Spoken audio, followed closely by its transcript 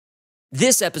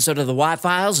This episode of the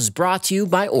Y-Files is brought to you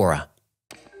by Aura.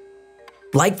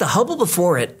 Like the Hubble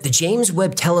before it, the James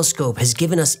Webb Telescope has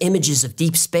given us images of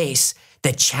deep space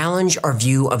that challenge our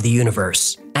view of the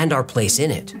universe and our place in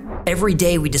it. Every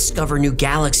day we discover new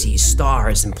galaxies,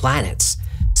 stars, and planets.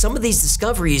 Some of these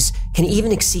discoveries can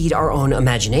even exceed our own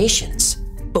imaginations.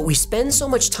 But we spend so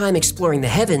much time exploring the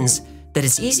heavens that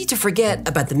it's easy to forget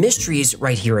about the mysteries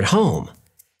right here at home.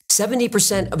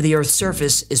 70% of the Earth's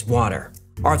surface is water.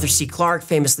 Arthur C. Clarke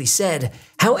famously said,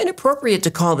 "How inappropriate to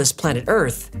call this planet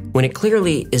Earth when it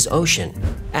clearly is ocean."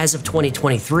 As of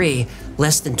 2023,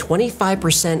 less than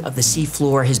 25% of the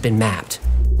seafloor has been mapped.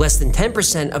 Less than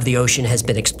 10% of the ocean has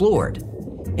been explored.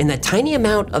 In that tiny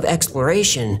amount of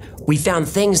exploration, we found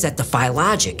things that defy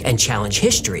logic and challenge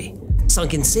history.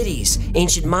 Sunken cities,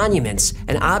 ancient monuments,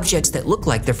 and objects that look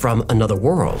like they're from another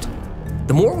world.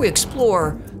 The more we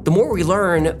explore, the more we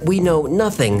learn we know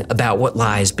nothing about what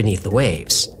lies beneath the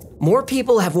waves. More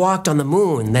people have walked on the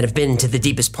moon than have been to the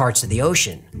deepest parts of the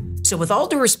ocean. So with all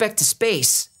due respect to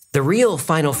space, the real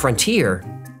final frontier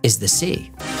is the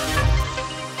sea.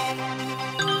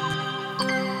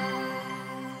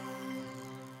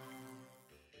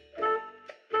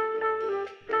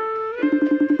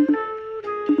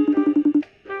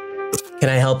 Can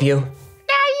I help you?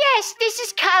 Yes, this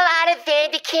is Carlotta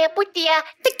Vanderkamp with the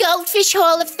Goldfish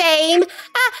Hall of Fame.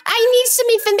 I need some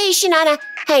information on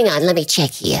hang on, let me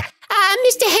check here.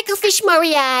 Mr. Hecklefish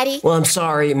Moriarty. Well, I'm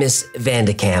sorry, Miss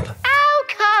Vanderkamp. Oh,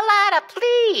 Carlotta,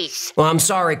 please. Well, I'm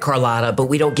sorry, Carlotta, but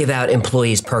we don't give out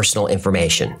employees' personal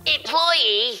information.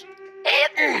 Employee?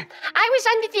 I was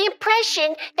under the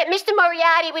impression that Mr.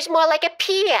 Moriarty was more like a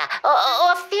peer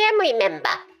or a family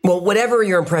member. Well, whatever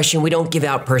your impression, we don't give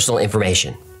out personal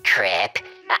information. Crap.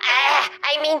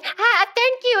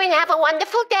 Thank you and have a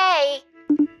wonderful day.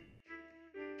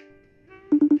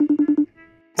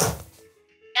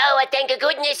 Oh, thank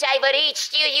goodness I've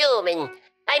reached you, human.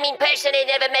 Person I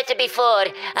never met before.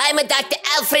 I'm a Dr.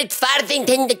 Alfred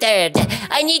Farthington III.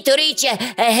 I need to reach a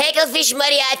Hecklefish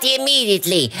Moriarty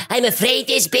immediately. I'm afraid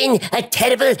there's been a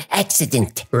terrible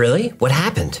accident. Really? What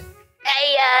happened?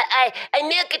 A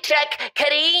milk truck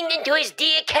careened into his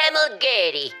dear camel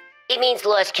Gertie. It means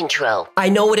lost control. I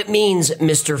know what it means,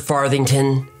 Mr.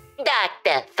 Farthington.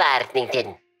 Dr.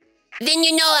 Farthington. Then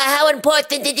you know how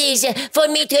important it is for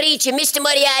me to reach Mr.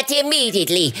 Moriarty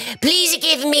immediately. Please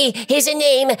give me his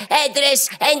name, address,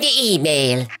 and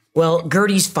email. Well,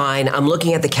 Gertie's fine. I'm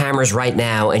looking at the cameras right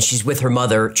now, and she's with her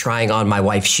mother trying on my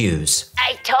wife's shoes.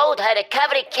 I told her to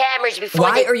cover the cameras before.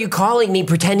 Why are you calling me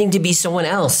pretending to be someone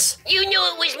else? You knew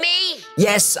it was me?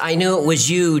 Yes, I knew it was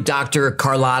you, Dr.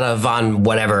 Carlotta von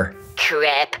whatever.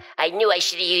 Crap. I knew I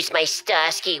should have used my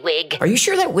Starsky wig. Are you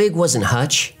sure that wig wasn't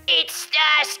Hutch? It's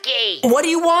Starsky. What do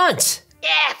you want?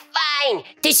 Yeah, fine.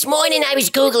 This morning I was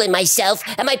Googling myself,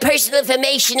 and my personal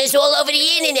information is all over the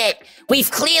internet. We've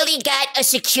clearly got a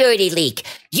security leak.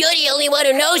 You're the only one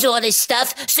who knows all this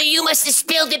stuff, so you must have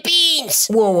spilled the beans.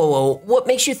 Whoa. What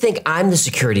makes you think I'm the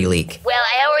security leak? Well,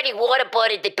 I already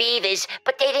waterboarded the beavers,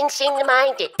 but they didn't seem to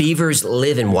mind it. Beavers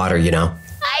live in water, you know.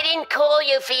 I didn't call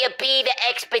you for your beaver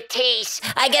expertise.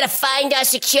 I gotta find our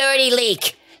security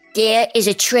leak. There is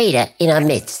a traitor in our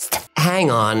midst.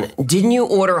 Hang on. Didn't you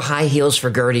order high heels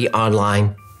for Gertie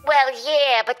online? Well,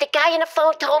 yeah, but the guy on the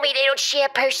phone told me they don't share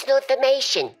personal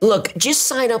information. Look, just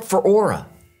sign up for Aura.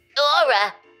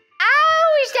 Aura?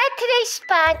 Oh, is that today's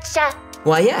sponsor?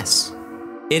 Why, yes,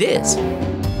 it is.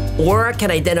 Aura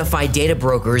can identify data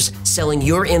brokers selling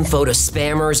your info to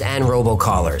spammers and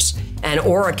robocallers. And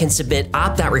Aura can submit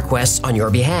opt-out requests on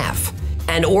your behalf.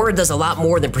 And Aura does a lot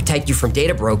more than protect you from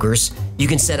data brokers. You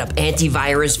can set up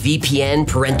antivirus, VPN,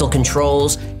 parental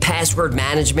controls, password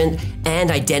management, and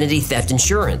identity theft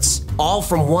insurance. All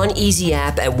from one easy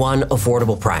app at one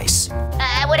affordable price.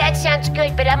 Well, that sounds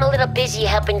good, but I'm a little busy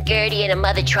helping Gertie and her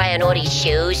mother try on all these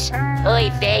shoes. Oy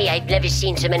vey, I've never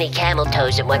seen so many camel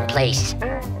toes in one place.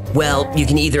 Well, you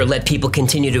can either let people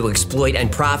continue to exploit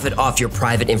and profit off your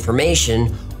private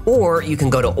information, or you can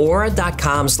go to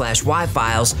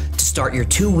aura.com/yfiles to start your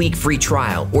 2-week free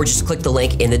trial, or just click the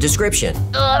link in the description.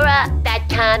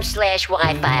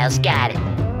 Aura.com/yfiles, got it.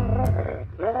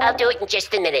 I'll do it in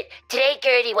just a minute. Today,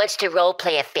 Gertie wants to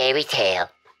roleplay a fairy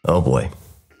tale. Oh boy.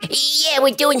 Yeah,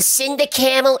 we're doing Cinder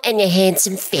Camel and the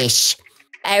Handsome Fish.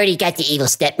 I already got the evil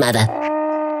stepmother.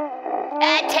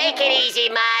 Take it easy,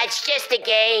 Ma. It's just a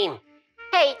game.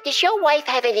 Hey, does your wife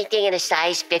have anything in a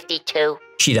size 52?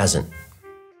 She doesn't.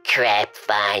 Crap,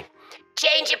 fine.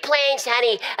 Change your plans,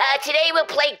 honey. Today we'll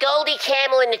play Goldie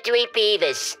Camel and the Three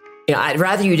Beavers. Yeah, I'd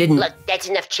rather you didn't... Look, that's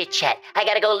enough chit-chat. I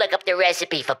gotta go look up the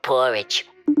recipe for porridge.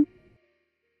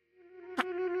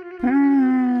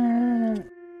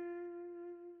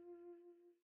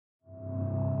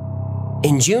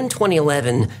 In June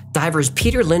 2011, divers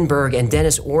Peter Lindbergh and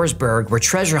Dennis Orsberg were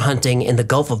treasure hunting in the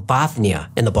Gulf of Bothnia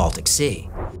in the Baltic Sea.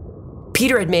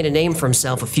 Peter had made a name for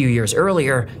himself a few years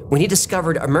earlier when he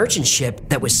discovered a merchant ship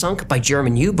that was sunk by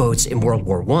German U-boats in World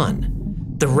War I.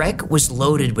 The wreck was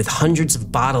loaded with hundreds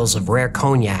of bottles of rare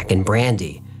cognac and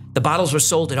brandy. The bottles were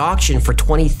sold at auction for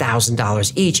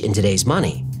 $20,000 each in today's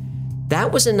money.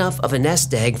 That was enough of a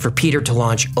nest egg for Peter to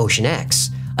launch Ocean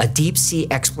X, a deep-sea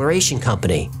exploration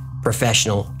company,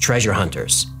 professional treasure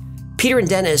hunters. Peter and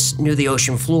Dennis knew the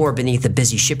ocean floor beneath the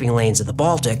busy shipping lanes of the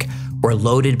Baltic were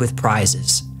loaded with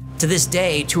prizes. To this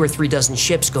day, 2 or 3 dozen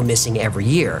ships go missing every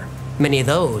year. Many of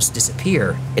those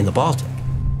disappear in the Baltic.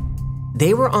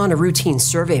 They were on a routine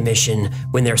survey mission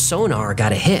when their sonar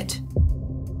got a hit.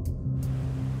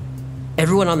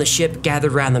 Everyone on the ship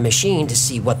gathered around the machine to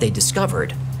see what they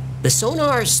discovered. The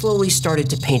sonar slowly started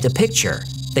to paint a picture.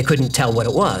 They couldn't tell what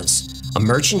it was. A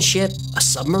merchant ship? A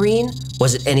submarine?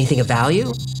 Was it anything of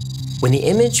value? When the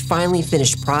image finally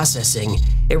finished processing,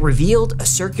 it revealed a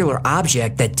circular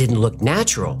object that didn't look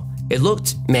natural. It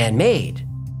looked man-made.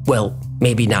 Well,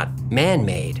 maybe not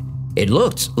man-made. It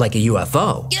looked like a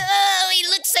UFO. Oh, it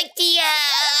looks like the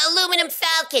aluminum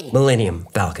falcon. Millennium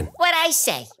Falcon. What'd I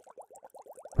say?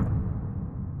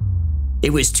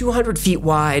 It was 200 feet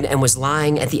wide and was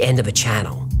lying at the end of a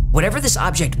channel. Whatever this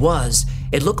object was,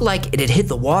 it looked like it had hit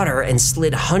the water and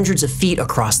slid hundreds of feet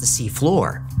across the sea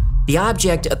floor. The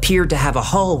object appeared to have a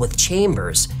hull with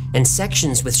chambers and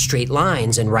sections with straight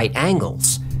lines and right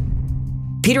angles.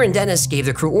 Peter and Dennis gave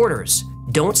the crew orders.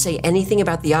 Don't say anything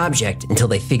about the object until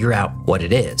they figure out what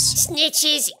it is.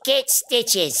 Snitches get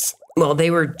stitches. Well,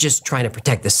 they were just trying to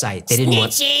protect the site. They didn't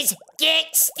want— Snitches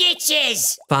get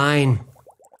stitches. Fine.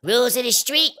 Rules of the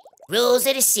street, rules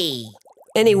of the sea.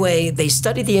 Anyway, they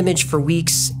studied the image for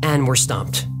weeks and were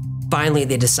stumped. Finally,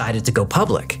 they decided to go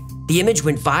public. The image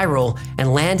went viral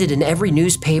and landed in every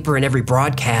newspaper and every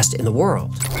broadcast in the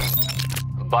world.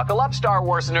 Buckle up, Star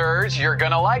Wars nerds. You're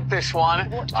gonna like this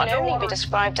one. What can only be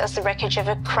described as the wreckage of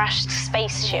a crashed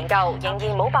spaceship.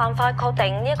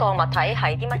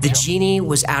 The genie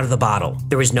was out of the bottle.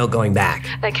 There was no going back.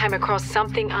 They came across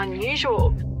something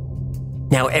unusual.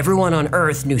 Now everyone on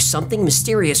Earth knew something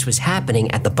mysterious was happening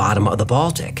at the bottom of the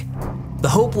Baltic. The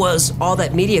hope was all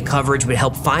that media coverage would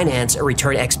help finance a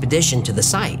return expedition to the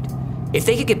site. If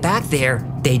they could get back there,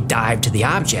 they'd dive to the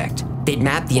object. They'd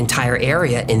map the entire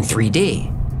area in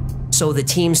 3D. So the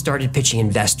team started pitching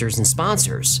investors and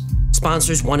sponsors.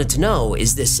 Sponsors wanted to know,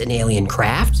 is this an alien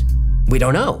craft? We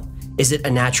don't know. Is it a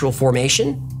natural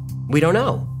formation? We don't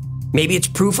know. Maybe it's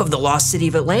proof of the lost city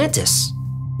of Atlantis.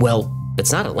 Well,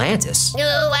 it's not Atlantis.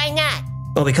 No, why not?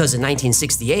 Well, because in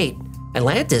 1968,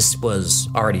 Atlantis was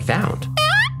already found.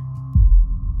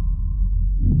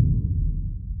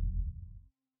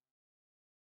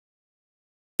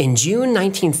 In June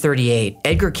 1938,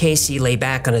 Edgar Cayce lay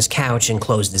back on his couch and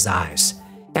closed his eyes.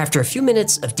 After a few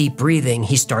minutes of deep breathing,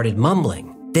 he started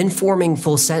mumbling, then forming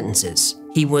full sentences.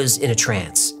 He was in a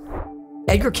trance.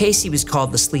 Edgar Cayce was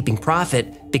called the Sleeping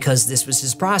Prophet because this was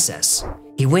his process.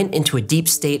 He went into a deep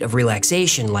state of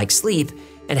relaxation like sleep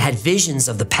and had visions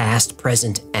of the past,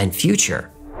 present, and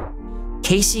future.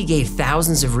 Cayce gave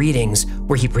thousands of readings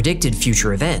where he predicted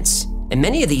future events, and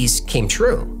many of these came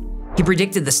true. He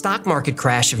predicted the stock market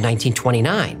crash of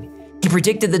 1929. He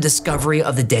predicted the discovery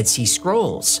of the Dead Sea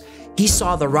Scrolls. He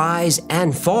saw the rise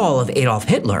and fall of Adolf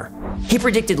Hitler. He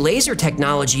predicted laser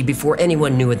technology before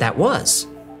anyone knew what that was.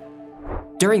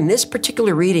 During this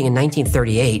particular reading in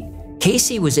 1938,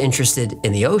 Cayce was interested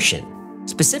in the ocean,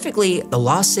 specifically the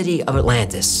lost city of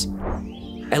Atlantis.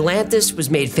 Atlantis was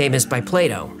made famous by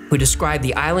Plato, who described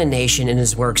the island nation in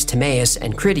his works Timaeus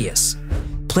and Critias.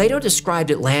 Plato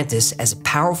described Atlantis as a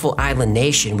powerful island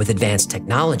nation with advanced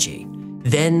technology.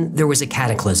 Then there was a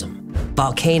cataclysm.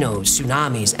 Volcanoes,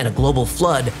 tsunamis, and a global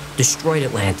flood destroyed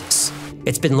Atlantis.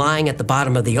 It's been lying at the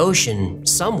bottom of the ocean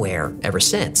somewhere ever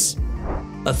since.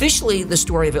 Officially, the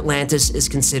story of Atlantis is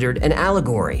considered an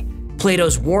allegory,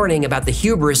 Plato's warning about the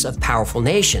hubris of powerful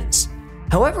nations.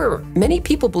 However, many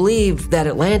people believe that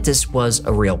Atlantis was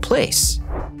a real place.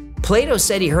 Plato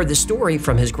said he heard the story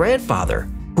from his grandfather,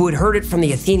 who had heard it from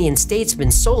the Athenian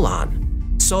statesman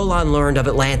Solon. Solon learned of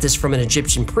Atlantis from an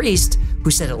Egyptian priest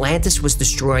who said Atlantis was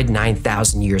destroyed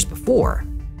 9,000 years before.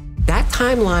 That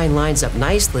timeline lines up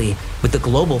nicely with the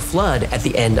global flood at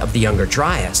the end of the Younger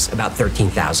Dryas, about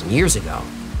 13,000 years ago.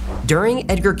 During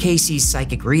Edgar Cayce's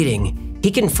psychic reading,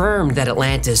 he confirmed that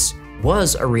Atlantis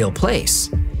was a real place.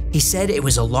 He said it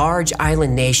was a large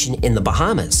island nation in the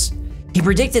Bahamas. He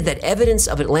predicted that evidence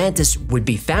of Atlantis would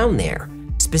be found there.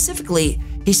 Specifically,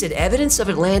 He said evidence of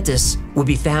Atlantis would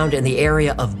be found in the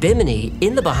area of Bimini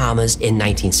in the Bahamas in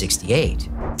 1968.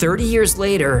 30 years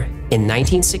later, in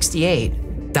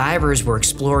 1968, divers were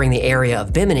exploring the area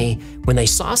of Bimini when they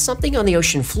saw something on the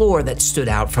ocean floor that stood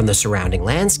out from the surrounding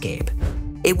landscape.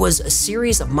 It was a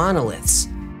series of monoliths,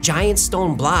 giant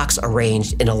stone blocks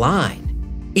arranged in a line.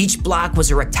 Each block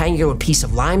was a rectangular piece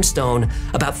of limestone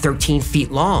about 13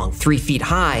 feet long, 3 feet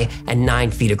high, and 9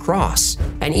 feet across,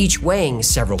 and each weighing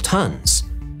several tons.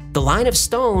 The line of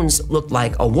stones looked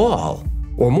like a wall,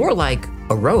 or more like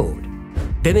a road.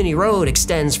 Bimini Road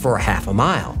extends for half a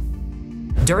mile.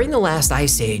 During the last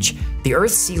ice age, the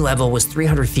Earth's sea level was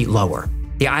 300 feet lower.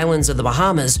 The islands of the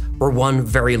Bahamas were one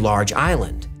very large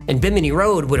island, and Bimini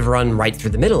Road would have run right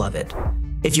through the middle of it.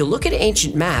 If you look at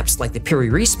ancient maps like the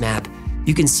Piri-Reis map,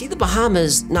 you can see the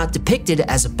Bahamas not depicted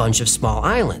as a bunch of small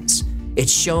islands.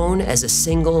 It's shown as a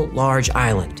single large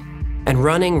island. And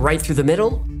running right through the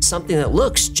middle, something that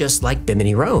looks just like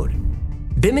Bimini Road.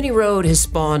 Bimini Road has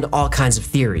spawned all kinds of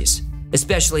theories,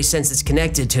 especially since it's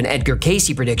connected to an Edgar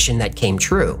Cayce prediction that came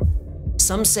true.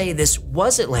 Some say this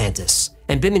was Atlantis,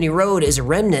 and Bimini Road is a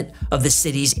remnant of the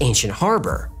city's ancient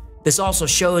harbor. This also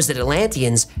shows that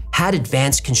Atlanteans had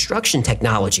advanced construction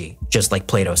technology, just like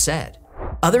Plato said.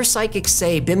 Other psychics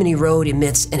say Bimini Road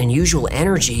emits an unusual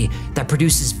energy that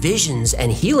produces visions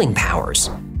and healing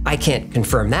powers. I can't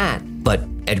confirm that, but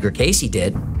Edgar Cayce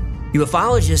did.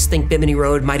 Ufologists think Bimini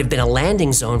Road might have been a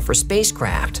landing zone for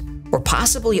spacecraft, or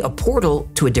possibly a portal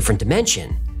to a different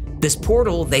dimension. This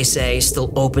portal, they say,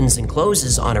 still opens and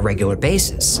closes on a regular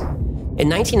basis. In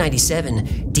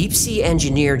 1997, deep-sea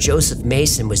engineer Joseph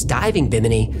Mason was diving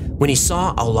Bimini when he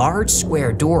saw a large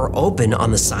square door open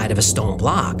on the side of a stone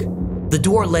block. The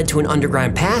door led to an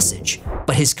underground passage,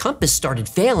 but his compass started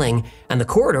failing and the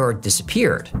corridor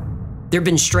disappeared. There have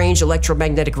been strange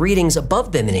electromagnetic readings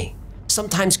above Bimini,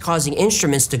 sometimes causing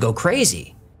instruments to go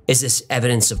crazy. Is this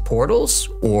evidence of portals,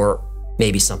 or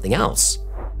maybe something else?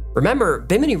 Remember,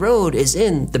 Bimini Road is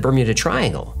in the Bermuda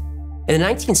Triangle. In the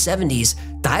 1970s,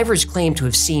 divers claimed to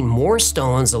have seen more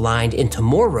stones aligned into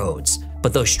more roads,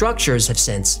 but those structures have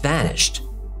since vanished.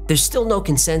 There's still no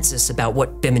consensus about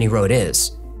what Bimini Road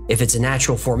is. If it's a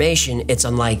natural formation, it's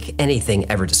unlike anything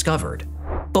ever discovered.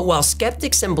 But while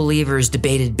skeptics and believers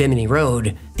debated Bimini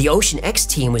Road, the Ocean X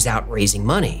team was out raising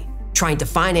money, trying to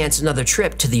finance another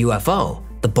trip to the UFO,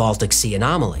 the Baltic Sea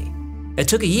Anomaly. It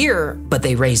took a year, but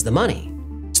they raised the money.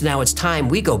 So now it's time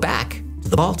we go back to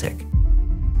the Baltic.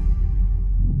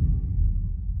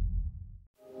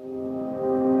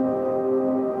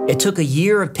 It took a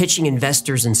year of pitching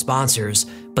investors and sponsors,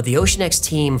 but the Ocean X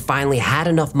team finally had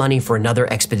enough money for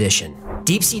another expedition.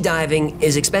 Deep sea diving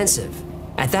is expensive.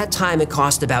 At that time, it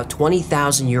cost about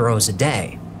 20,000 euros a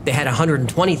day. They had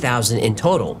 120,000 in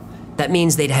total. That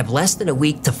means they'd have less than a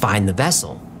week to find the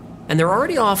vessel. And they're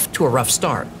already off to a rough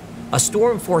start. A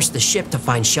storm forced the ship to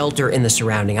find shelter in the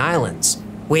surrounding islands.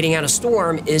 Waiting out a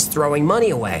storm is throwing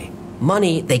money away,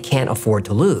 money they can't afford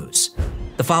to lose.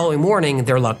 The following morning,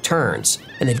 their luck turns,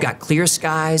 and they've got clear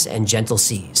skies and gentle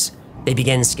seas. They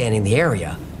begin scanning the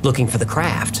area, looking for the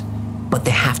craft. But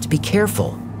they have to be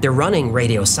careful. They're running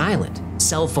radio silent,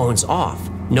 cell phones off,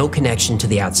 no connection to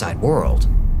the outside world.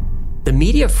 The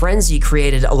media frenzy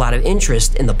created a lot of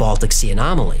interest in the Baltic Sea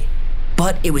Anomaly.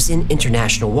 But it was in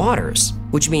international waters,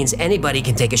 which means anybody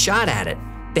can take a shot at it.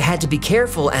 They had to be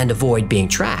careful and avoid being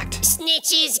tracked.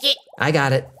 Snitches get... I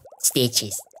got it.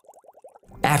 Stitches.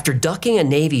 After ducking a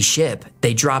Navy ship,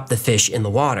 they dropped the fish in the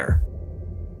water.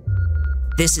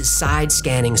 This is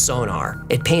side-scanning sonar.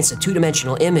 It paints a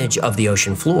two-dimensional image of the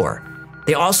ocean floor.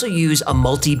 They also use a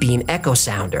multi-beam echo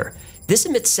sounder. This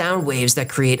emits sound waves that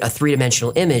create a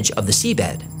three-dimensional image of the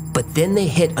seabed. But then they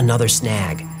hit another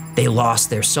snag. They lost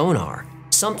their sonar.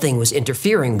 Something was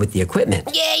interfering with the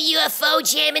equipment. Yeah, UFO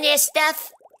jamming their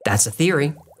stuff? That's a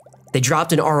theory. They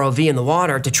dropped an ROV in the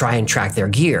water to try and track their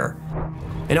gear.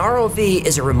 An ROV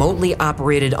is a remotely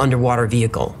operated underwater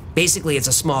vehicle. Basically, it's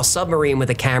a small submarine with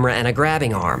a camera and a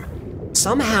grabbing arm.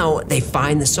 Somehow, they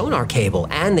find the sonar cable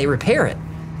and they repair it.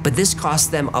 But this costs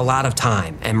them a lot of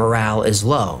time and morale is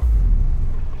low.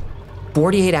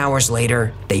 48 hours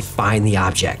later, they find the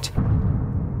object.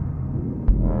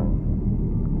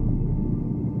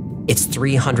 It's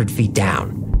 300 feet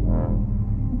down.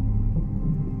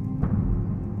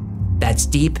 That's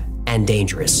deep and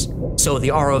dangerous. So the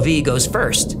ROV goes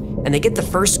first, and they get the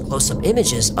first close-up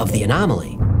images of the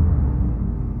anomaly.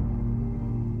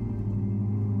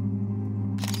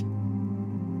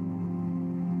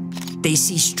 They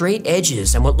see straight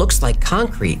edges and what looks like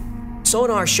concrete.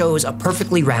 Sonar shows a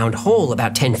perfectly round hole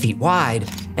about 10 feet wide,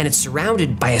 and it's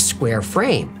surrounded by a square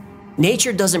frame.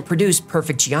 Nature doesn't produce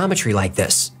perfect geometry like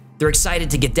this. They're excited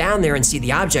to get down there and see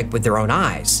the object with their own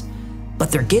eyes.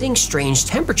 But they're getting strange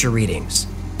temperature readings.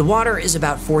 The water is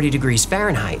about 40 degrees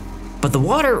Fahrenheit, but the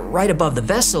water right above the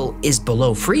vessel is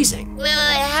below freezing.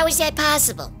 Well, how is that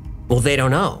possible? Well, they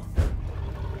don't know.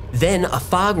 Then a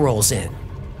fog rolls in.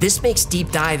 This makes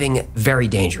deep diving very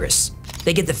dangerous.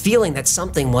 They get the feeling that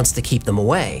something wants to keep them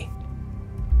away.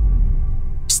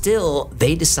 Still,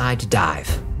 they decide to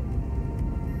dive.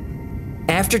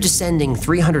 After descending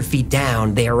 300 feet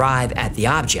down, they arrive at the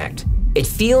object. It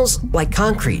feels like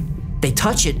concrete. They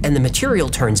touch it and the material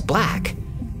turns black.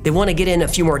 They want to get in a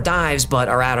few more dives but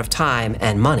are out of time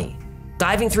and money.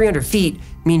 Diving 300 feet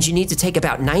means you need to take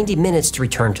about 90 minutes to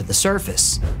return to the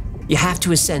surface. You have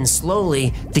to ascend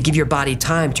slowly to give your body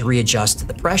time to readjust to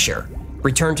the pressure.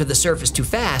 Return to the surface too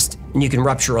fast and you can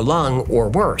rupture a lung or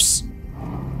worse.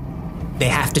 They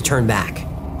have to turn back,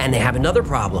 and they have another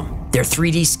problem. Their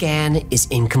 3D scan is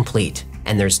incomplete,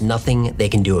 and there's nothing they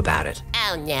can do about it.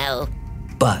 Oh no.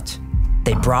 But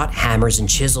they brought hammers and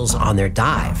chisels on their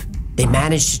dive. They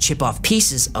managed to chip off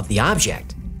pieces of the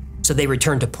object. So they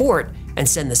return to port and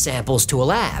send the samples to a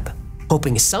lab,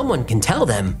 hoping someone can tell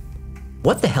them,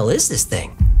 what the hell is this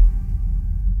thing?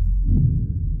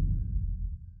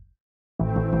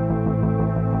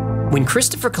 When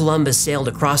Christopher Columbus sailed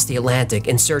across the Atlantic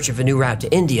in search of a new route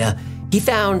to India, he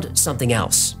found something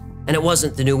else. And it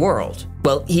wasn't the New World.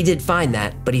 Well, he did find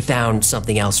that, but he found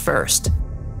something else first.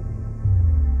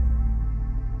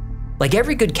 Like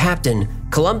every good captain,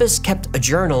 Columbus kept a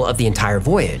journal of the entire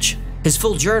voyage. His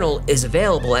full journal is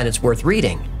available and it's worth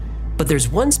reading. But there's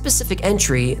one specific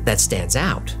entry that stands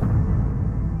out.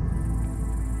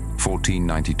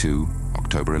 1492,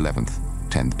 October 11th,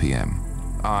 10 p.m.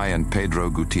 I and Pedro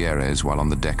Gutierrez, while on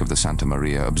the deck of the Santa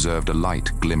Maria, observed a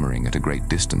light glimmering at a great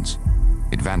distance.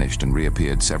 It vanished and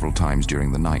reappeared several times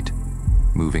during the night,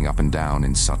 moving up and down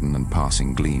in sudden and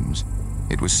passing gleams.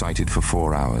 It was sighted for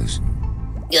 4 hours.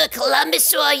 Columbus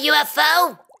saw a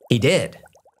UFO? He did.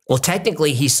 Well,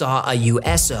 technically, he saw a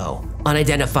USO,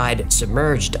 unidentified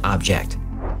submerged object.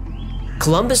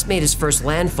 Columbus made his first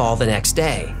landfall the next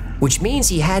day, which means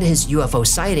he had his UFO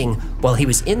sighting while he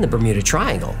was in the Bermuda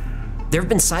Triangle. There have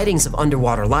been sightings of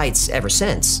underwater lights ever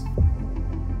since.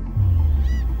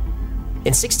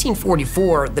 In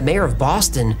 1644, the mayor of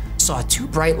Boston saw 2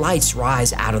 bright lights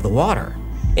rise out of the water.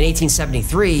 In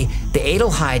 1873, the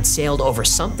Adelheid sailed over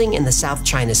something in the South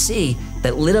China Sea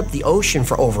that lit up the ocean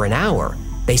for over an hour.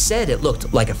 They said it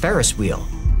looked like a Ferris wheel.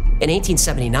 In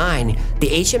 1879, the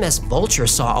HMS Vulture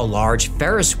saw a large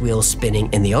Ferris wheel spinning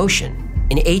in the ocean.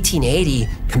 In 1880,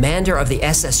 commander of the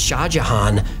SS Shah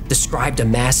Jahan described a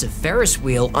massive Ferris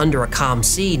wheel under a calm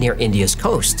sea near India's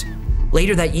coast.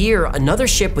 Later that year, another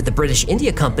ship with the British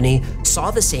India Company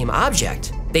saw the same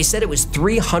object. They said it was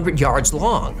 300 yards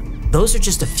long. Those are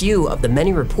just a few of the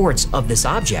many reports of this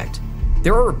object.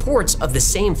 There are reports of the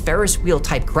same Ferris wheel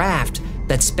type craft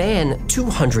that span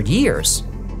 200 years.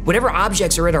 Whatever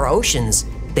objects are in our oceans,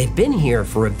 they've been here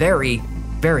for a very,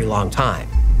 very long time.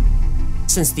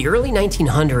 Since the early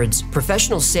 1900s,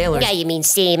 professional sailors— Yeah, you mean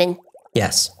seaman?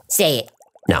 Yes. Say it.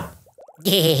 No.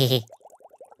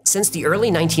 Since the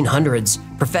early 1900s,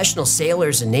 professional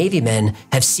sailors and Navy men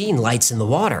have seen lights in the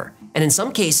water, and in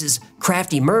some cases,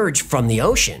 craft emerge from the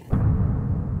ocean.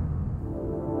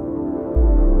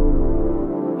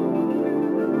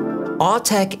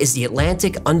 AWTEC is the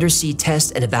Atlantic Undersea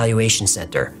Test and Evaluation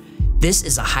Center. This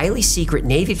is a highly secret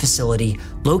Navy facility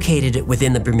located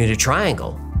within the Bermuda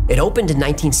Triangle. It opened in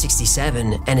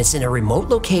 1967, and it's in a remote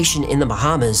location in the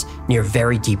Bahamas near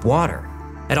very deep water.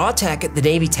 At AWTEC, the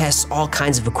Navy tests all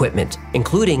kinds of equipment,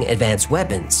 including advanced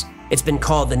weapons. It's been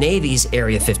called the Navy's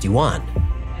Area 51.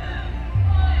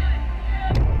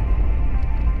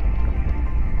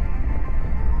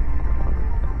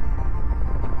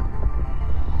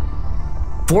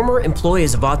 Former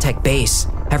employees of AWTEC base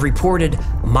have reported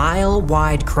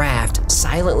mile-wide craft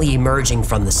silently emerging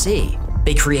from the sea.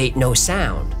 They create no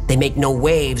sound. They make no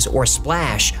waves or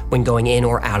splash when going in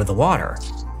or out of the water.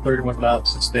 31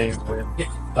 knots sustained wind,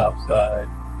 topside,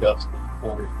 gust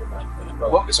 40.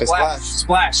 What?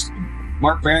 Splash.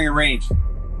 Mark bearing and range.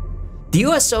 The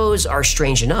USOs are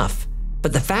strange enough,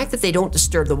 but the fact that they don't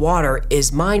disturb the water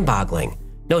is mind-boggling.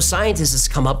 No scientist has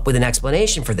come up with an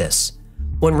explanation for this.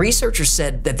 One researcher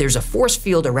said that there's a force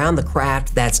field around the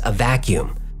craft that's a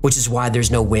vacuum, which is why there's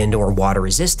no wind or water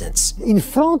resistance. In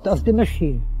front of the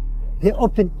machine, they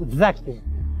open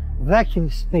vacuum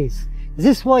space.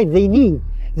 This is why they need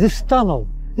this tunnel.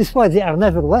 This is why they are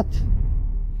never wet.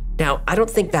 Now, I don't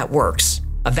think that works.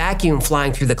 A vacuum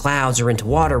flying through the clouds or into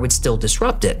water would still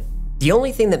disrupt it. The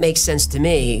only thing that makes sense to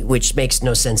me, which makes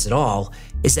no sense at all,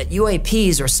 is that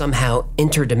UAPs are somehow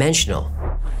interdimensional.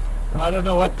 I don't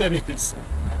know what that is.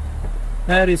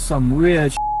 That is some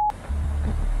weird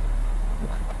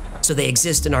So they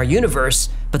exist in our universe,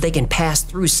 but they can pass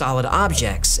through solid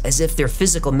objects as if their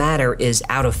physical matter is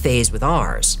out of phase with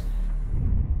ours.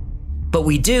 But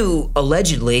we do,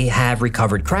 allegedly, have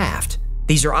recovered craft.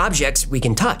 These are objects we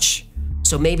can touch.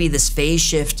 So maybe this phase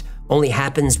shift only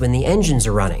happens when the engines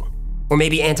are running. Or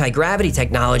maybe anti-gravity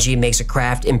technology makes a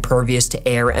craft impervious to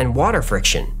air and water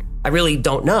friction. I really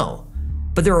don't know.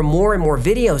 But there are more and more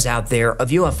videos out there of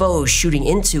UFOs shooting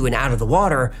into and out of the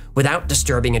water without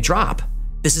disturbing a drop.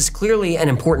 This is clearly an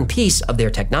important piece of their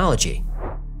technology.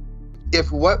 If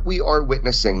what we are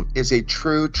witnessing is a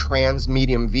true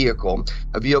transmedium vehicle,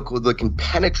 a vehicle that can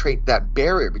penetrate that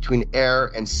barrier between air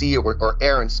and sea or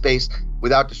air and space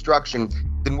without destruction,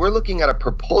 then we're looking at a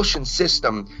propulsion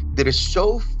system that is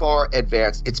so far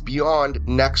advanced, it's beyond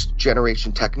next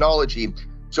generation technology.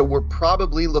 So we're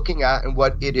probably looking at, and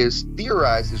what it is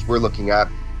theorized is we're looking at,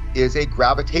 is a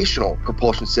gravitational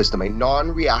propulsion system, a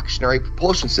non-reactionary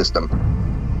propulsion system.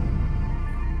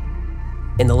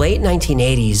 In the late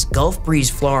 1980s, Gulf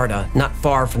Breeze, Florida, not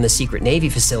far from the secret Navy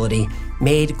facility,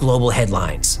 made global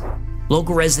headlines.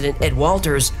 Local resident Ed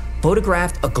Walters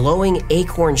photographed a glowing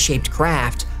acorn-shaped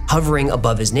craft hovering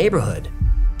above his neighborhood.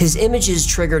 His images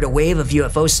triggered a wave of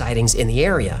UFO sightings in the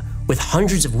area, with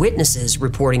hundreds of witnesses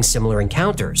reporting similar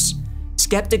encounters.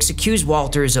 Skeptics accused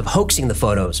Walters of hoaxing the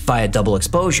photos via double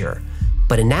exposure,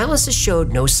 but analysis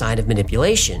showed no sign of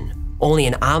manipulation, only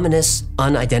an ominous,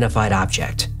 unidentified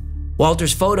object.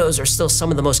 Walter's photos are still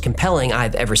some of the most compelling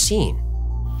I've ever seen.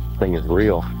 This thing is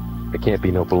real. It can't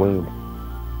be no balloon.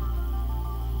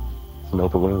 It's no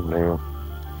balloon, man.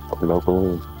 No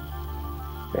balloon.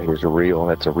 That is real.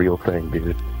 That's a real thing,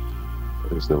 dude.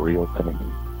 It is the real thing.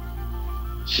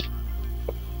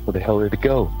 Where the hell did it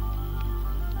go?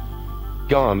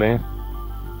 Gone, man.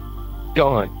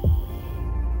 Gone.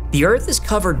 The Earth is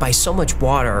covered by so much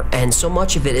water, and so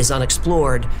much of it is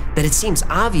unexplored, that it seems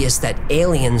obvious that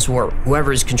aliens, or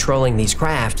whoever is controlling these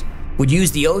craft, would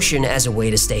use the ocean as a way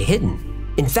to stay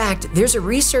hidden. In fact, there's a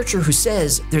researcher who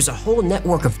says there's a whole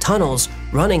network of tunnels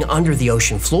running under the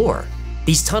ocean floor.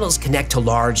 These tunnels connect to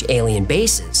large alien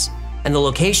bases, and the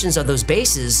locations of those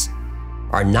bases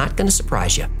are not going to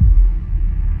surprise you.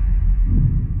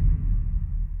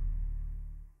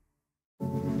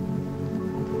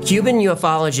 Cuban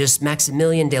ufologist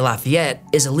Maximilien de Lafayette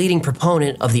is a leading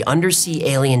proponent of the undersea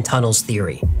alien tunnels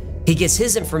theory. He gets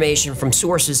his information from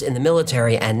sources in the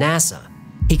military and NASA.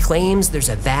 He claims there's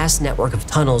a vast network of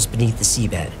tunnels beneath the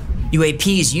seabed.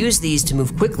 UAPs use these to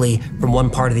move quickly from one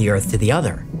part of the Earth to the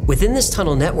other. Within this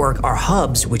tunnel network are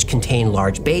hubs which contain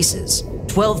large bases,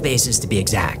 12 bases to be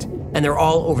exact, and they're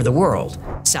all over the world: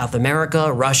 South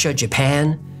America, Russia,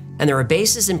 Japan, and there are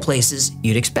bases in places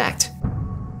you'd expect.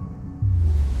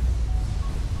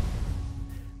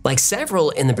 Like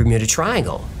several in the Bermuda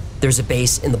Triangle, there's a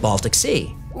base in the Baltic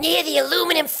Sea. Near the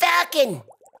aluminum falcon.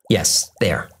 Yes,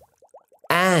 there.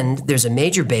 And there's a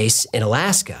major base in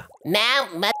Alaska.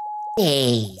 Mount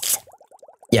Hayes.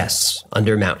 Yes,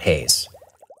 under Mount Hayes.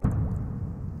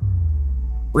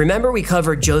 Remember we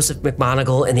covered Joseph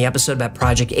McMoneagle in the episode about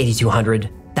Project 8200?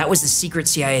 That was the secret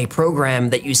CIA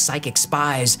program that used psychic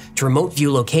spies to remote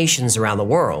view locations around the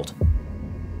world.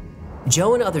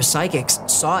 Joe and other psychics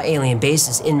saw alien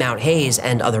bases in Mount Hayes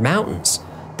and other mountains.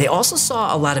 They also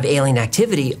saw a lot of alien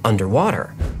activity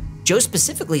underwater. Joe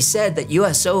specifically said that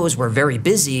USOs were very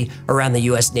busy around the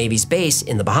US Navy's base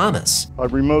in the Bahamas.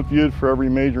 I've remote viewed for every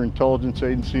major intelligence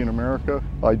agency in America.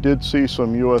 I did see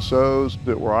some USOs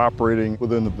that were operating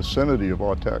within the vicinity of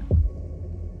Autek.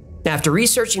 After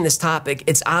researching this topic,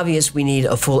 it's obvious we need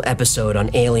a full episode on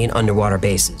alien underwater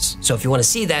bases. So if you want to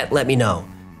see that, let me know.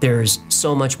 There's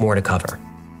so much more to cover.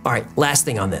 All right, last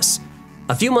thing on this.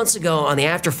 A few months ago on the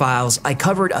After Files, I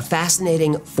covered a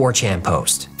fascinating 4chan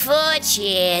post.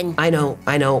 4chan. I know,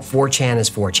 4chan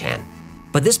is 4chan.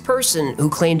 But this person, who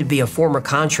claimed to be a former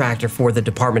contractor for the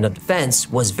Department of Defense,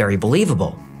 was very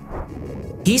believable.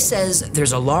 He says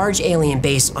there's a large alien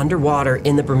base underwater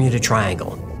in the Bermuda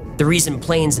Triangle. The reason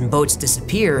planes and boats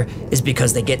disappear is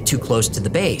because they get too close to the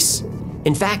base.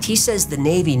 In fact, he says the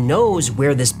Navy knows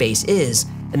where this base is,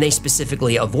 and they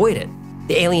specifically avoid it.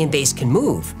 The alien base can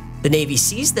move. The Navy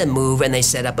sees them move, and they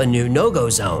set up a new no-go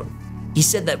zone. He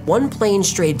said that one plane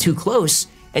strayed too close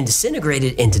and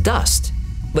disintegrated into dust.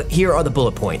 But here are the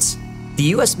bullet points. The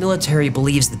US military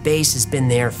believes the base has been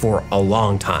there for a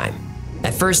long time.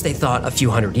 At first they thought a few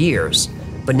hundred years,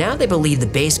 but now they believe the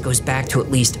base goes back to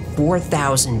at least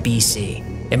 4000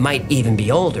 BC. It might even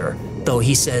be older, though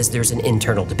he says there's an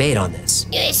internal debate on this.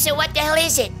 So what the hell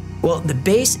is it? Well, the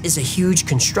base is a huge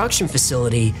construction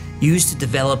facility used to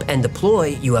develop and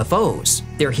deploy UFOs.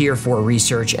 They're here for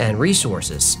research and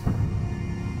resources.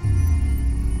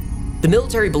 The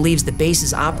military believes the base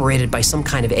is operated by some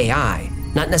kind of AI,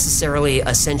 not necessarily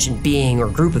a sentient being or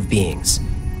group of beings.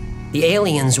 The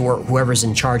aliens, or whoever's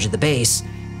in charge of the base,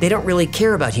 they don't really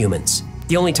care about humans.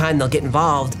 The only time they'll get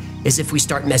involved is if we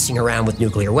start messing around with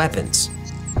nuclear weapons.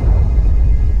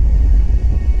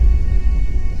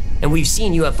 And we've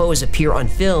seen UFOs appear on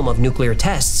film of nuclear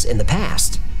tests in the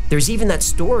past. There's even that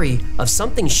story of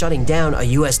something shutting down a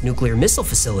US nuclear missile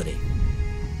facility.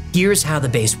 Here's how the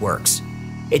base works.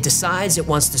 It decides it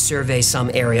wants to survey some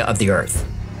area of the Earth.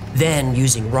 Then,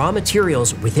 using raw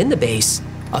materials within the base,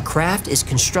 a craft is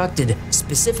constructed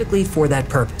specifically for that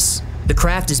purpose. The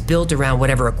craft is built around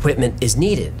whatever equipment is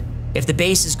needed. If the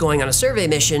base is going on a survey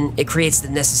mission, it creates the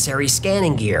necessary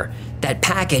scanning gear. That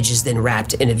package is then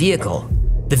wrapped in a vehicle.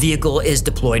 The vehicle is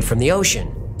deployed from the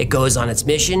ocean. It goes on its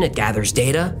mission, it gathers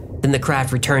data, then the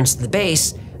craft returns to the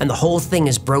base, and the whole thing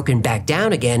is broken back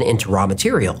down again into raw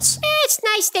materials. It's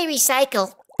nice they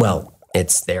recycle. Well,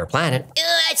 it's their planet.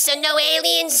 So no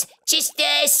aliens? Just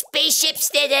spaceships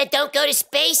that don't go to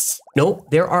space? Nope,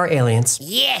 there are aliens.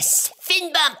 Yes,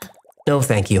 fin bump. No,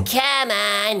 thank you. Come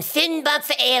on, fin bump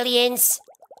for aliens.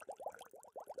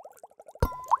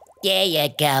 There you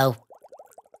go.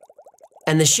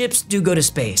 And the ships do go to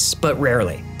space, but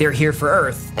rarely. They're here for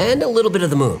Earth and a little bit of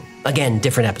the moon. Again,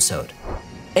 different episode.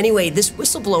 Anyway, this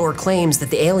whistleblower claims that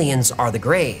the aliens are the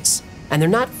Greys, and they're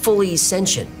not fully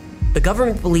sentient. The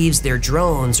government believes they're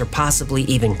drones or possibly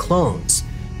even clones.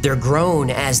 They're grown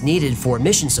as needed for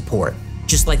mission support,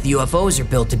 just like the UFOs are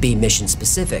built to be mission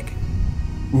specific.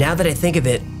 Now that I think of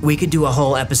it, we could do a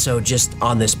whole episode just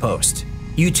on this post.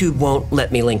 YouTube won't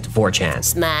let me link to 4chan.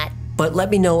 Smart. But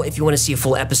let me know if you want to see a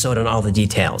full episode on all the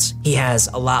details. He has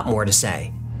a lot more to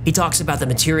say. He talks about the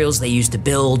materials they use to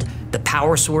build, the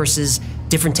power sources,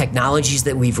 different technologies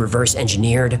that we've reverse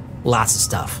engineered, lots of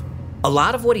stuff. A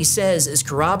lot of what he says is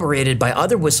corroborated by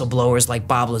other whistleblowers like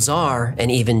Bob Lazar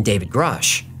and even David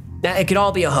Grush. Now, it could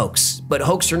all be a hoax, but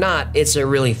hoax or not, it's a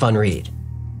really fun read.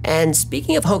 And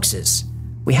speaking of hoaxes,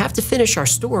 we have to finish our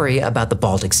story about the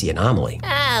Baltic Sea anomaly.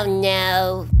 Oh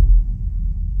no.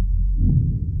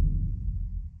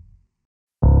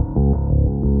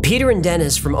 Peter and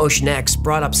Dennis from Ocean X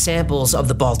brought up samples of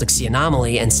the Baltic Sea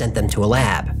anomaly and sent them to a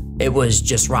lab. It was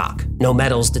just rock, no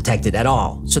metals detected at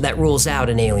all, so that rules out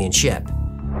an alien ship.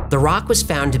 The rock was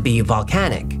found to be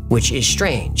volcanic, which is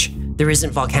strange. There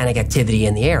isn't volcanic activity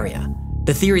in the area.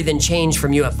 The theory then changed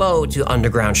from UFO to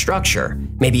underground structure,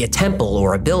 maybe a temple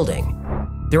or a building.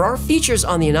 There are features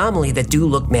on the anomaly that do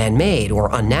look man-made or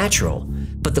unnatural,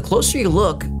 but the closer you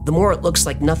look, the more it looks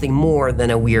like nothing more than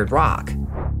a weird rock.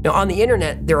 Now, on the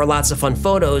internet, there are lots of fun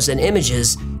photos and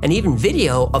images and even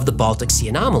video of the Baltic Sea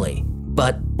anomaly,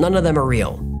 but none of them are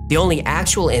real. The only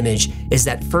actual image is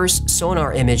that first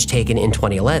sonar image taken in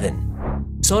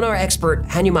 2011. Sonar expert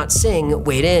Hanumat Singh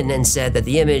weighed in and said that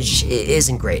the image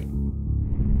isn't great.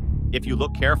 If you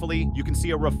look carefully, you can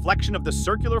see a reflection of the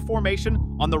circular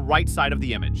formation on the right side of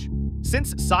the image.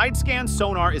 Since side-scan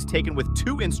sonar is taken with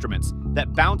two instruments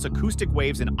that bounce acoustic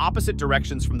waves in opposite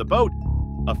directions from the boat,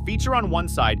 a feature on one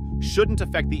side shouldn't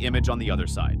affect the image on the other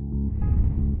side.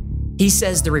 He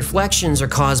says the reflections are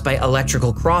caused by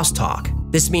electrical crosstalk.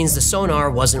 This means the sonar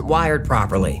wasn't wired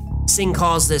properly. Singh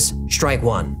calls this strike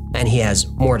one, and he has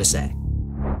more to say.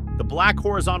 The black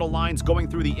horizontal lines going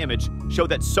through the image show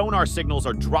that sonar signals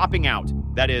are dropping out.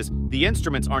 That is, the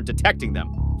instruments aren't detecting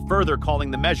them, further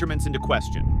calling the measurements into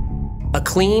question. A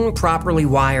clean, properly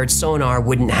wired sonar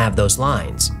wouldn't have those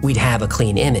lines. We'd have a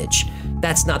clean image.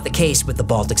 That's not the case with the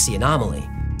Baltic Sea anomaly.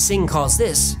 Singh calls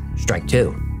this strike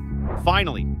two.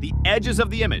 Finally, the edges of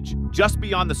the image, just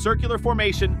beyond the circular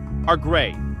formation, are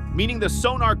gray, meaning the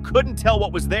sonar couldn't tell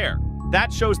what was there.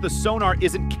 That shows the sonar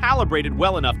isn't calibrated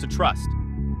well enough to trust.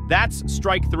 That's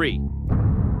strike three.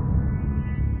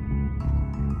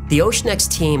 The Ocean X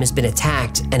team has been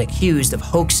attacked and accused of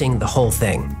hoaxing the whole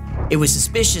thing. It was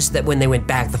suspicious that when they went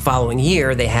back the following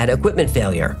year, they had equipment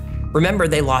failure. Remember,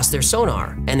 they lost their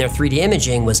sonar, and their 3D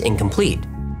imaging was incomplete.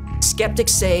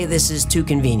 Skeptics say this is too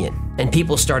convenient, and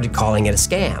people started calling it a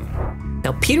scam.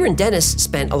 Now, Peter and Dennis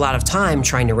spent a lot of time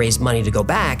trying to raise money to go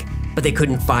back, but they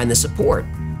couldn't find the support.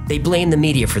 They blame the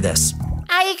media for this.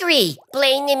 I agree.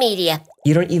 Blame the media.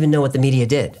 You don't even know what the media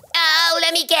did. Oh,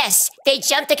 let me guess. They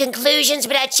jumped to conclusions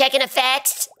without checking the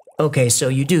facts? Okay, so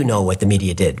you do know what the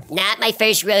media did. Not my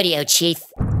first rodeo, Chief.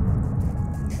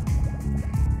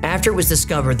 After it was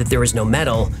discovered that there was no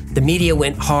metal, the media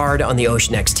went hard on the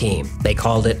OceanX team. They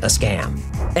called it a scam.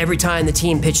 Every time the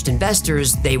team pitched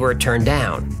investors, they were turned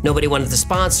down. Nobody wanted to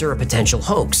sponsor a potential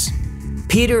hoax.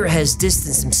 Peter has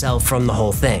distanced himself from the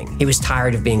whole thing. He was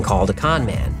tired of being called a con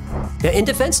man. Now, in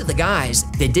defense of the guys,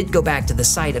 they did go back to the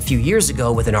site a few years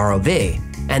ago with an ROV,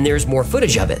 and there's more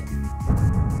footage of it.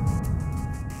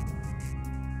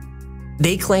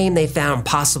 They claim they found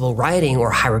possible writing or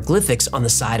hieroglyphics on the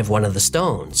side of one of the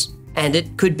stones. And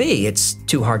it could be, it's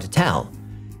too hard to tell.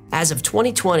 As of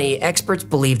 2020, experts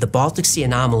believe the Baltic Sea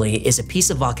anomaly is a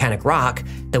piece of volcanic rock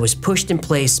that was pushed in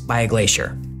place by a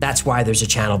glacier. That's why there's a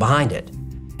channel behind it.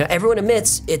 Now, everyone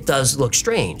admits it does look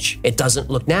strange. It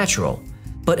doesn't look natural.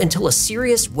 But until a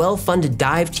serious, well-funded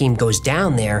dive team goes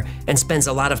down there and spends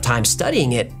a lot of time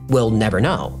studying it, we'll never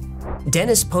know.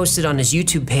 Dennis posted on his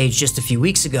YouTube page just a few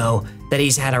weeks ago that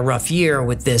he's had a rough year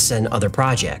with this and other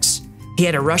projects. He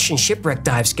had a Russian shipwreck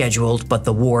dive scheduled, but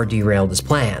the war derailed his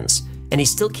plans, and he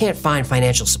still can't find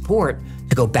financial support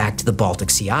to go back to the Baltic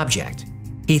Sea object.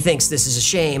 He thinks this is a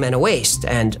shame and a waste,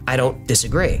 and I don't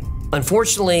disagree.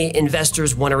 Unfortunately,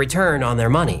 investors want a return on their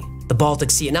money. The Baltic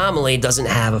Sea anomaly doesn't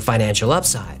have a financial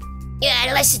upside. Yeah,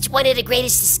 unless it's one of the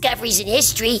greatest discoveries in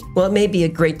history. Well, it may be a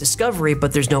great discovery,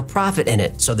 but there's no profit in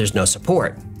it, so there's no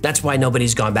support. That's why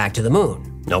nobody's gone back to the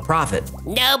moon. No profit.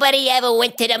 Nobody ever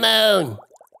went to the moon.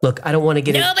 Look, I don't want to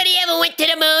get Nobody ever went to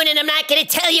the moon, and I'm not going to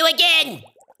tell you again.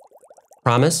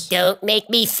 Promise? Don't make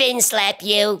me fin slap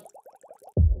you.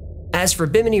 As for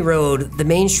Bimini Road, the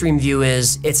mainstream view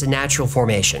is it's a natural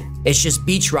formation. It's just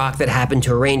beach rock that happened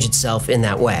to arrange itself in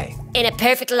that way. In a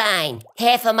perfect line,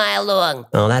 half a mile long.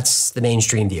 Oh, that's the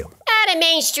mainstream view. The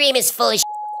mainstream is full of shit.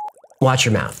 Watch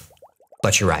your mouth.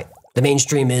 But you're right. The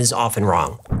mainstream is often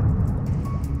wrong.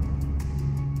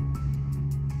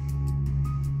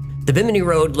 The Bimini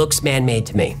Road looks man-made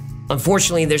to me.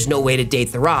 Unfortunately, there's no way to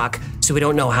date the rock, so we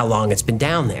don't know how long it's been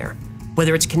down there.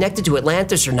 Whether it's connected to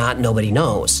Atlantis or not, nobody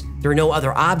knows. There are no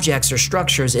other objects or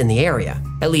structures in the area,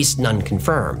 at least none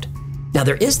confirmed. Now,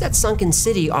 there is that sunken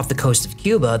city off the coast of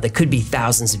Cuba that could be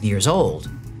thousands of years old.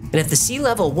 And if the sea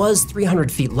level was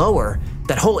 300 feet lower,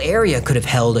 that whole area could have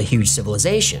held a huge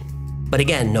civilization. But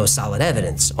again, no solid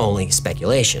evidence, only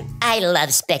speculation. I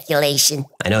love speculation.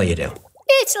 I know you do.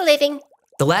 It's a living.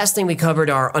 The last thing we covered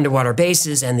are underwater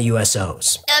bases and the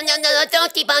USOs. No,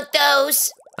 don't debunk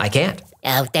those. I can't.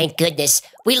 Oh, thank goodness.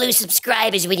 We lose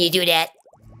subscribers when you do that.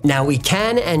 Now, we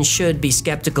can and should be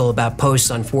skeptical about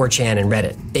posts on 4chan and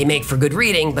Reddit. They make for good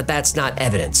reading, but that's not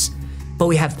evidence. But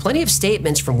we have plenty of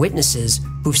statements from witnesses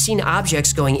who've seen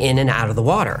objects going in and out of the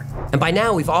water. And by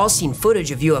now, we've all seen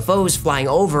footage of UFOs flying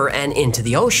over and into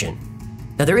the ocean.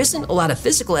 Now, there isn't a lot of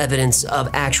physical evidence of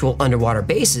actual underwater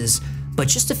bases, but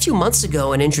just a few months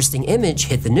ago, an interesting image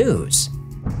hit the news.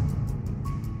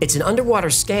 It's an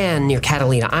underwater scan near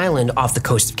Catalina Island off the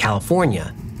coast of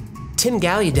California. Tim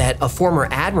Gallaudet, a former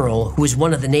admiral who is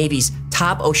one of the Navy's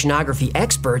top oceanography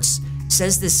experts,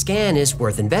 says this scan is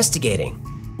worth investigating.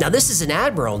 Now, this is an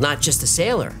admiral, not just a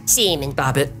sailor. Seaman.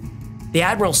 Stop it. The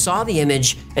admiral saw the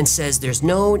image and says there's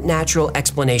no natural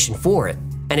explanation for it,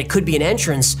 and it could be an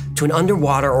entrance to an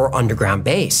underwater or underground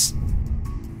base.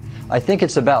 I think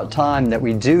it's about time that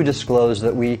we do disclose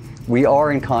that we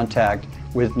are in contact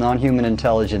with non-human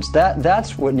intelligence.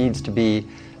 That's what needs to be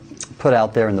put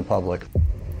out there in the public.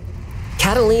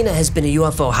 Catalina has been a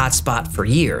UFO hotspot for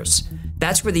years.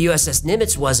 That's where the USS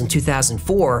Nimitz was in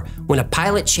 2004 when a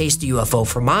pilot chased a UFO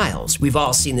for miles. We've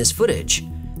all seen this footage.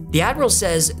 The admiral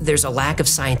says there's a lack of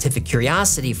scientific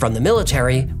curiosity from the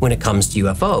military when it comes to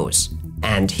UFOs.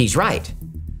 And he's right.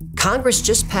 Congress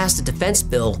just passed a defense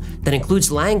bill that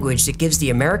includes language that gives the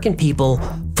American people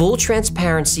full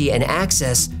transparency and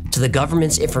access to the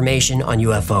government's information on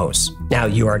UFOs. Now,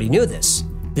 you already knew this.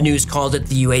 The news called it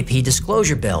the UAP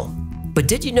Disclosure Bill. But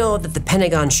did you know that the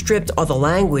Pentagon stripped all the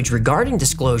language regarding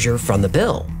disclosure from the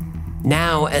bill?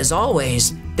 Now, as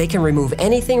always, they can remove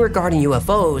anything regarding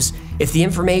UFOs if the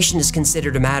information is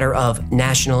considered a matter of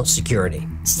national security.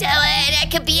 So, that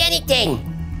could be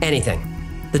anything. Anything.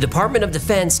 The Department of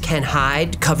Defense can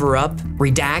hide, cover up,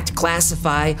 redact,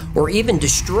 classify, or even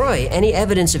destroy any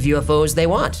evidence of UFOs they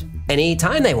want,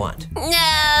 anytime they want.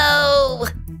 No!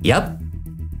 Yep.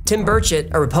 Tim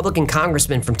Burchett, a Republican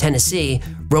congressman from Tennessee,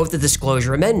 wrote the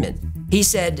disclosure amendment. He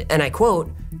said, and I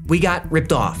quote, "We got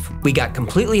ripped off. We got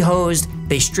completely hosed.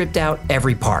 They stripped out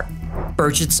every part."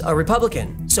 Burchett's a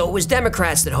Republican, so it was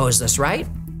Democrats that hosed us, right?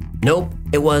 Nope,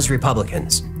 it was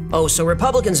Republicans. Oh, so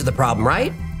Republicans are the problem,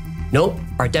 right? Nope,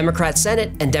 our Democrat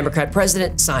Senate and Democrat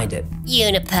President signed it.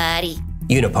 Uniparty.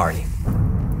 Uniparty.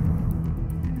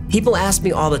 People ask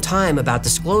me all the time about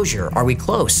disclosure. Are we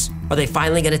close? Are they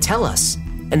finally going to tell us?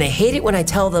 And they hate it when I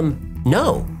tell them,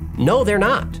 no, they're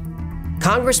not.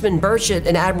 Congressman Burchett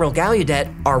and Admiral Gallaudet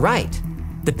are right.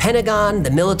 The Pentagon,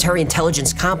 the military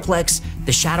intelligence complex,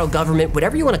 the shadow government,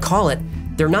 whatever you want to call it,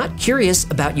 they're not curious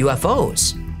about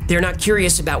UFOs. They're not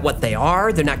curious about what they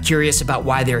are. They're not curious about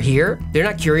why they're here. They're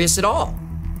not curious at all.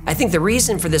 I think the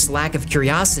reason for this lack of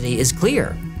curiosity is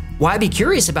clear. Why be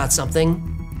curious about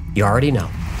something you already know?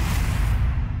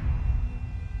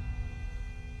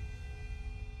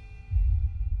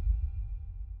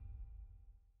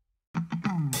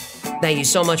 Thank you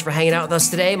so much for hanging out with us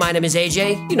today. My name is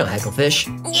AJ. You know Hecklefish.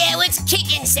 Yeah, what's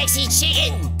kicking, sexy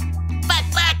chicken? Fuck.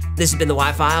 This has been the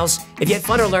Y-Files. If you had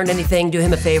fun or learned anything, do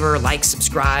him a favor, like,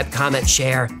 subscribe, comment,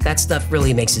 share. That stuff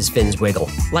really makes his fins wiggle.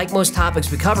 Like most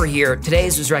topics we cover here,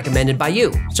 today's was recommended by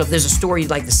you. So if there's a story you'd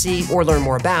like to see or learn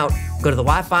more about, go to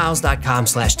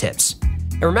theyfiles.com/tips.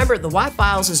 And remember, the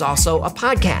Y-Files is also a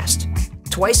podcast.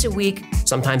 Twice a week,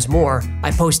 sometimes more,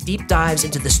 I post deep dives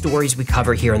into the stories we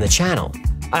cover here on the channel.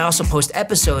 I also post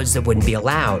episodes that wouldn't be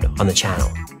allowed on the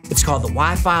channel. It's called the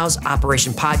Y-Files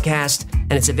Operation Podcast,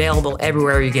 and it's available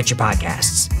everywhere you get your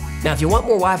podcasts. Now, if you want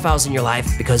more Y-Files in your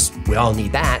life, because we all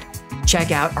need that,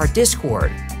 check out our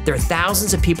Discord. There are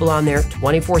thousands of people on there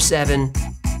 24/7,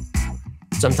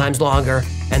 sometimes longer,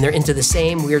 and they're into the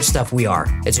same weird stuff we are.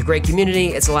 It's a great community,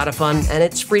 it's a lot of fun, and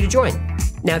it's free to join.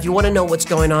 Now, if you want to know what's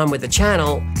going on with the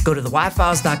channel, go to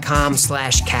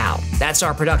theyfiles.com/cal. That's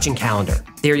our production calendar.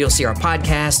 There you'll see our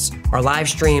podcasts, our live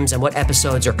streams, and what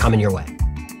episodes are coming your way.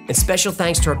 And special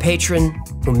thanks to our patron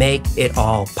who make it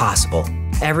all possible.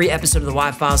 Every episode of the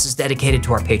Y-Files is dedicated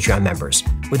to our Patreon members.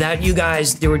 Without you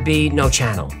guys, there would be no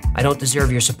channel. I don't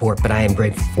deserve your support, but I am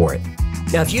grateful for it.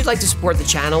 Now, if you'd like to support the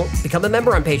channel, become a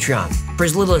member on Patreon. For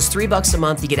as little as $3 a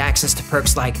month, you get access to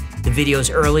perks like the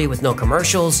videos early with no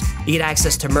commercials. You get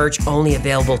access to merch only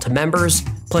available to members.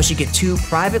 Plus, you get 2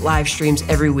 private live streams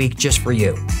every week just for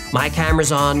you. My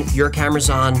camera's on, your camera's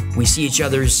on. We see each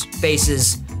other's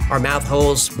faces. Our mouth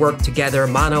holes work together,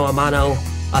 mano a mano,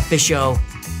 officio.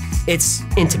 It's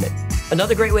intimate.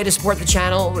 Another great way to support the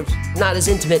channel, not as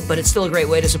intimate, but it's still a great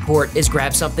way to support, is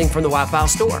grab something from the Y-File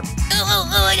store.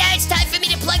 Now it's time for me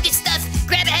to plug this stuff.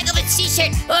 Grab a heck of a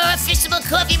t-shirt or a fishable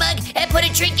coffee mug and put a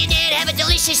drink in there and have a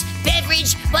delicious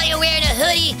beverage while you're wearing a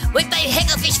hoodie with my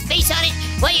Hecklefish face on it,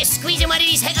 while you're squeezing one of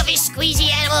these Hecklefish squeezy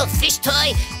animal fish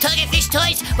toy, target fish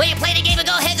toys, while you're playing a game of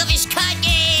Go Hecklefish card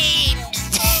games.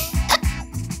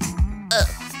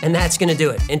 And that's gonna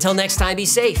do it. Until next time, be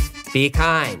safe, be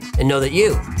kind, and know that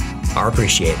you are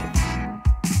appreciated.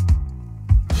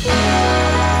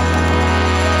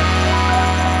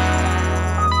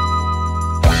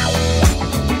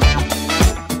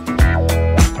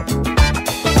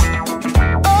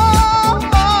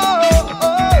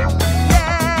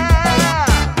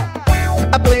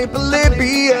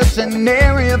 In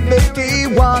Area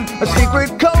 51, a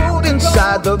secret code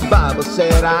inside the Bible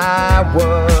said I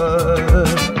would.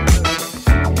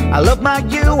 I love my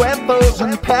UFOs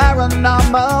and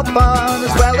paranormal fun,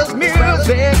 as well as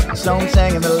music, so I'm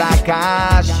singing it like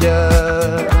I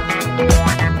should.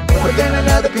 But then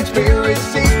another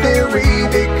conspiracy theory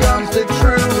becomes the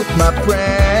truth, my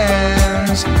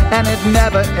friends, and it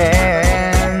never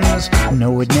ends.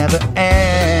 No, it never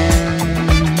ends.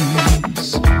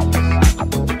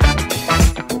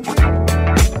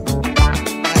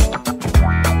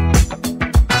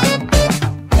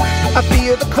 I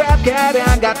feel the crap cat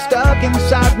and got stuck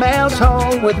inside Mel's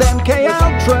hole with MK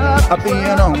Ultra. I'm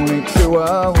being only too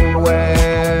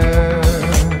aware.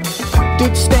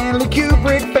 Did Stanley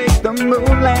Kubrick fake the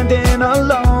moon landing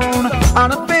alone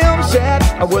on a film set,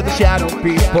 or were the shadow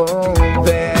people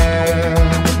there?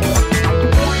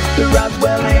 The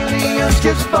Roswell aliens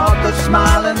just fought the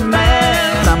smiling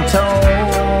man, I'm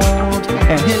told,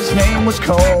 and his name was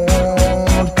Cold.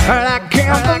 And I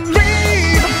can't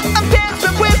believe I'm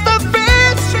dancing with the fish.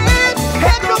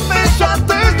 Hecklefish on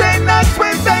Thursday nights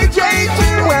with AJ2,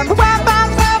 and the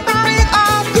Wi-Fi's helping me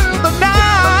all through the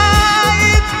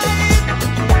night.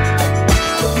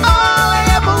 All I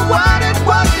ever wanted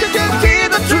was to just hear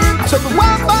the truth, so the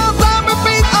Wi-Fi's on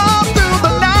repeat all through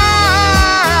the night.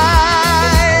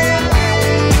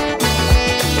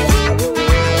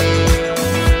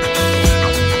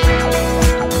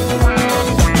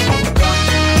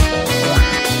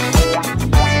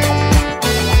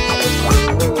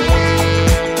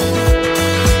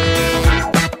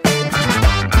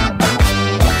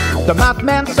 The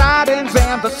Mothman sightings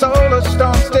and the solar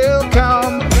storm still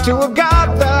come to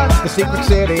Agatha, the secret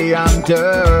city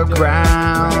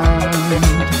underground.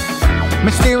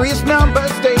 Mysterious number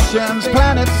stations,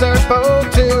 planets Earth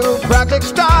 02, Project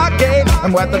Stargate,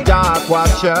 and what the Dark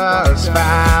Watchers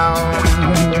found.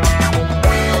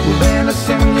 Within a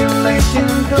simulation,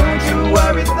 don't you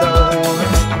worry though.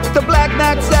 The Black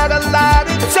Knight satellite,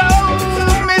 it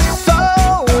told me so.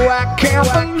 I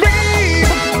can't believe